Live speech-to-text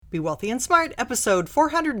Be Wealthy and Smart, episode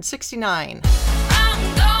 469.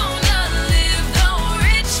 I'm gonna live the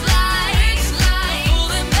rich life,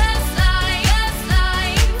 full and best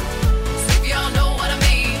life. So if y'all know what I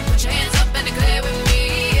mean, put your hands up and declare with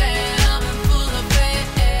me. Yeah, I'm full of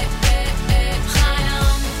faith.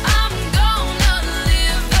 I'm gonna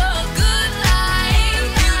live the good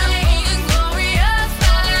life, beautiful and glorious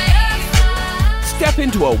life. Step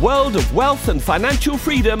into a world of wealth and financial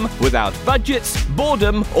freedom without budgets,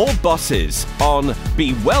 boredom, or bosses on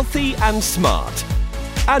Be Wealthy and Smart.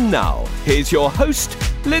 And now, here's your host,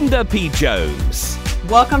 Linda P. Jones.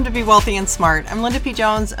 Welcome to Be Wealthy and Smart. I'm Linda P.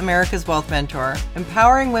 Jones, America's Wealth Mentor,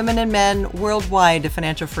 empowering women and men worldwide to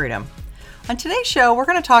financial freedom. On today's show, we're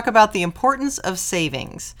going to talk about the importance of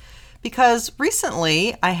savings, because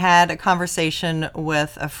recently I had a conversation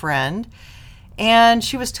with a friend, and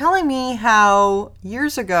she was telling me how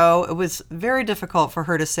years ago it was very difficult for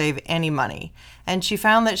her to save any money. And she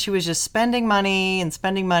found that she was just spending money,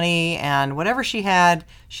 and whatever she had,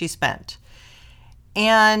 she spent.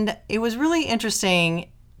 And it was really interesting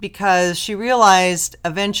because she realized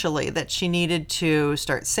eventually that she needed to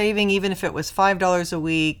start saving, even if it was $5 a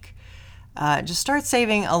week, just start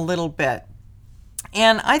saving a little bit.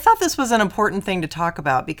 And I thought this was an important thing to talk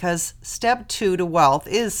about because step 2 to wealth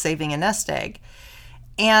is saving a nest egg.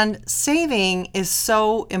 And saving is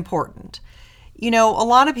so important. You know, a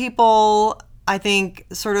lot of people, I think,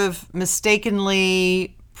 sort of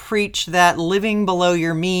mistakenly preach that living below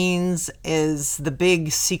your means is the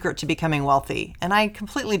big secret to becoming wealthy. And I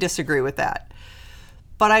completely disagree with that.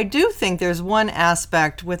 But I do think there's one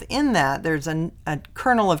aspect within that, there's a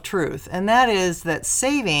kernel of truth, and that is that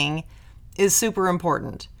saving is super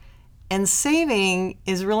important. And saving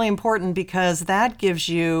is really important because that gives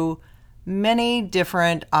you many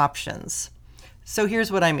different options. So here's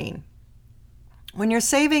what I mean. When you're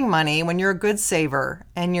saving money, when you're a good saver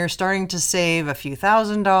and you're starting to save a few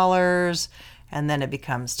 $1,000s and then it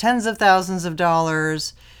becomes tens of thousands of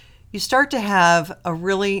dollars, you start to have a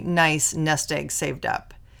really nice nest egg saved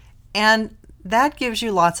up. And that gives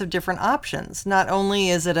you lots of different options. Not only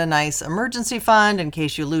is it a nice emergency fund in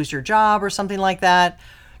case you lose your job or something like that,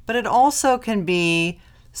 but it also can be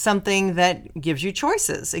something that gives you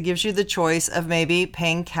choices. It gives you the choice of maybe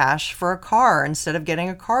paying cash for a car instead of getting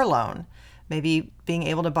a car loan. Maybe being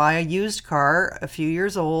able to buy a used car a few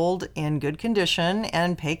years old in good condition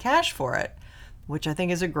and pay cash for it, which I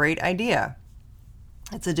think is a great idea.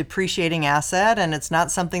 It's a depreciating asset, and it's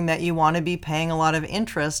not something that you want to be paying a lot of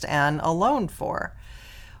interest and a loan for.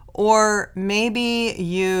 Or maybe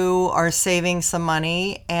you are saving some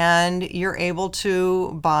money and you're able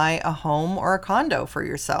to buy a home or a condo for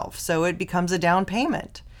yourself, so it becomes a down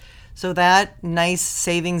payment. So that nice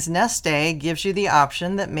savings nest egg gives you the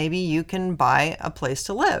option that maybe you can buy a place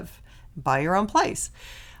to live, buy your own place.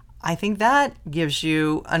 I think that gives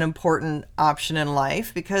you an important option in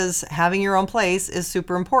life because having your own place is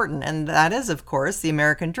super important. And that is, of course, the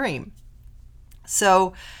American dream.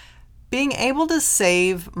 So being able to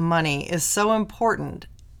save money is so important.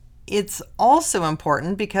 It's also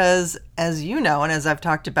important because, as you know, and as I've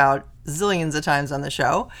talked about zillions of times on the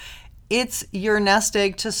show, it's your nest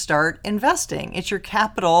egg to start investing. It's your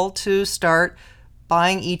capital to start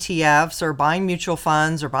buying ETFs or buying mutual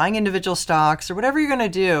funds or buying individual stocks or whatever you're going to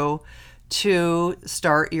do to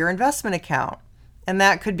start your investment account. And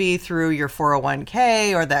that could be through your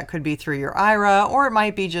 401k, or that could be through your IRA, or it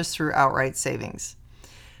might be just through outright savings.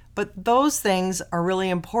 But those things are really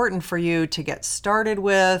important for you to get started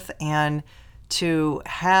with and to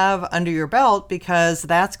have under your belt, because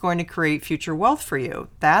that's going to create future wealth for you.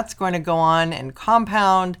 That's going to go on and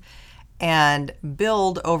compound and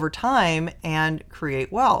build over time and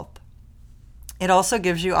create wealth. It also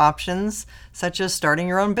gives you options such as starting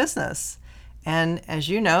your own business. And as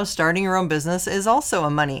you know, starting your own business is also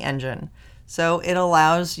a money engine. So it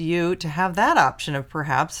allows you to have that option of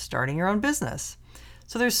perhaps starting your own business.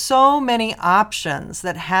 So there's so many options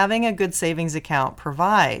that having a good savings account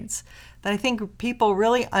provides that I think people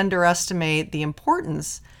really underestimate the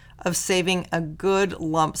importance of saving a good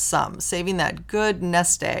lump sum, saving that good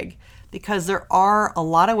nest egg, because there are a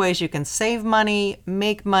lot of ways you can save money,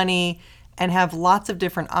 make money, and have lots of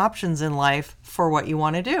different options in life for what you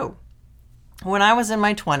want to do. When I was in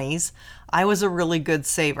my 20s, I was a really good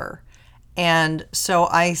saver. And so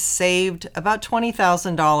I saved about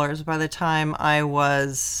 $20,000 by the time I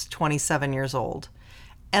was 27 years old.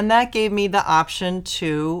 And that gave me the option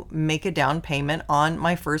to make a down payment on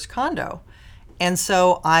my first condo. And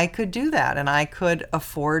so I could do that, and I could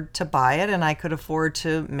afford to buy it, and I could afford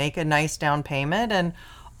to make a nice down payment. And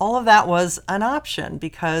all of that was an option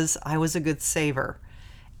because I was a good saver.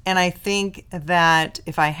 And I think that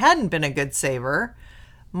if I hadn't been a good saver,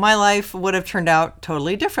 my life would have turned out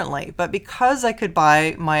totally differently. But because I could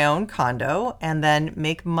buy my own condo and then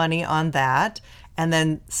make money on that and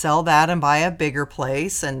then sell that and buy a bigger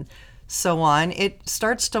place and so on, it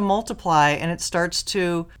starts to multiply and it starts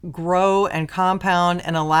to grow and compound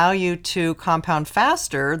and allow you to compound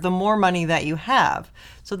faster the more money that you have.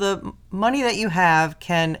 So the money that you have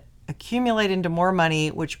can accumulate into more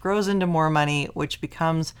money, which grows into more money, which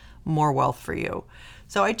becomes more wealth for you.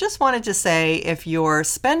 So I just wanted to say, if you're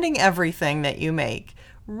spending everything that you make,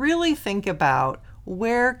 really think about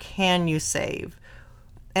where can you save,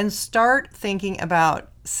 and start thinking about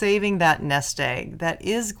saving that nest egg that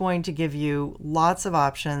is going to give you lots of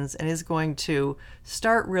options and is going to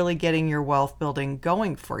start really getting your wealth building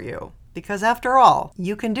going for you. Because after all,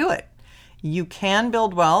 you can do it. You can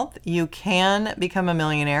build wealth. You can become a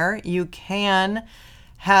millionaire. You can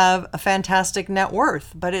have a fantastic net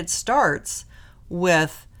worth, but it starts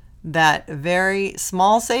with that very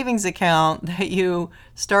small savings account that you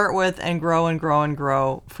start with and grow and grow and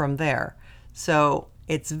grow from there. So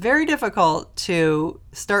it's very difficult to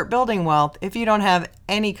start building wealth if you don't have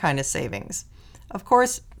any kind of savings. Of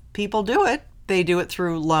course, people do it. They do it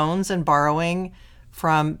through loans and borrowing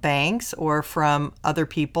from banks or from other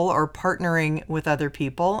people or partnering with other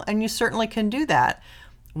people, and you certainly can do that.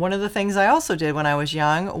 One of the things I also did when I was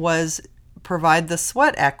young was provide the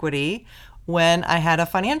sweat equity when I had a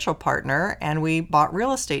financial partner and we bought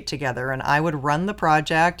real estate together, and I would run the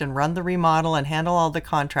project and run the remodel and handle all the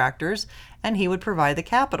contractors, and he would provide the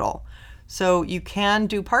capital. So you can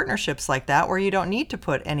do partnerships like that where you don't need to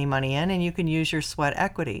put any money in and you can use your sweat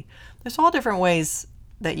equity. There's all different ways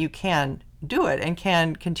that you can do it and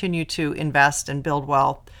can continue to invest and build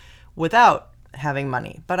wealth without having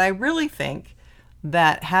money. But I really think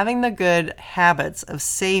that having the good habits of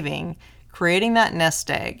saving, creating that nest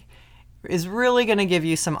egg, is really going to give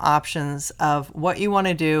you some options of what you want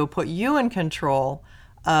to do, put you in control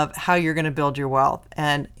of how you're going to build your wealth.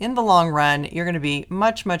 And in the long run, you're going to be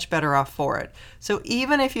much, much better off for it. So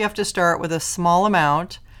even if you have to start with a small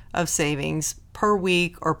amount of savings per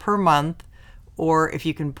week or per month, or if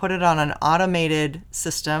you can put it on an automated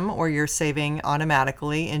system where you're saving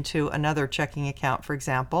automatically into another checking account, for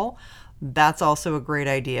example, that's also a great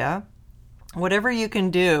idea. Whatever you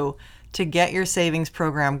can do to get your savings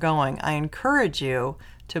program going, I encourage you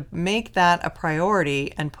to make that a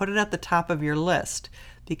priority and put it at the top of your list,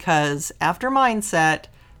 because after mindset,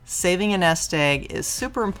 saving a nest egg is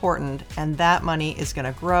super important, and that money is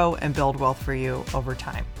going to grow and build wealth for you over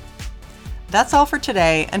time. That's all for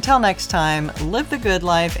today. Until next time, live the good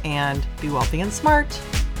life and be wealthy and smart.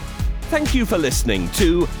 Thank you for listening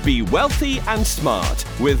to Be Wealthy and Smart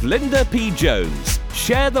with Linda P. Jones.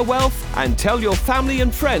 Share the wealth and tell your family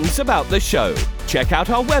and friends about the show. Check out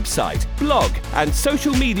our website, blog, and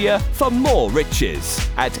social media for more riches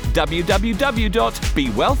at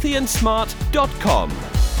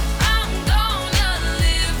www.bewealthyandsmart.com.